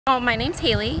Oh, my name's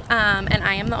Haley, and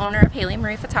I am the owner of Haley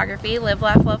Marie Photography, Live,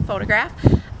 Laugh, Love, Photograph.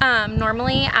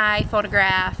 Normally I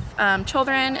photograph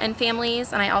children and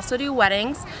families, and I also do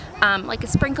weddings, like a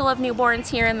sprinkle of newborns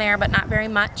here and there, but not very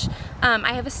much.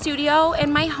 I have a studio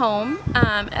in my home,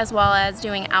 as well as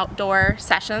doing outdoor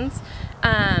sessions.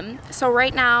 So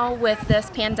right now with this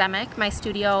pandemic, my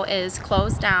studio is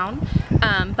closed down,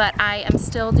 but I am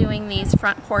still doing these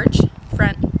front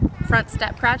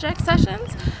step project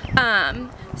sessions.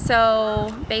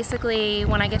 So basically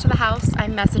when I get to the house,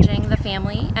 I'm messaging the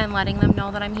family and letting them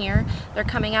know that I'm here. They're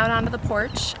coming out onto the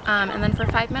porch, and then for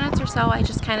 5 minutes or so I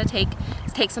just kind of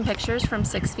take some pictures from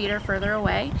 6 feet or further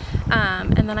away,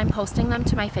 and then I'm posting them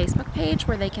to my Facebook page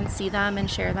where they can see them and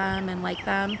share them and like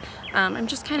them. I'm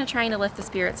just kind of trying to lift the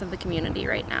spirits of the community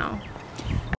right now.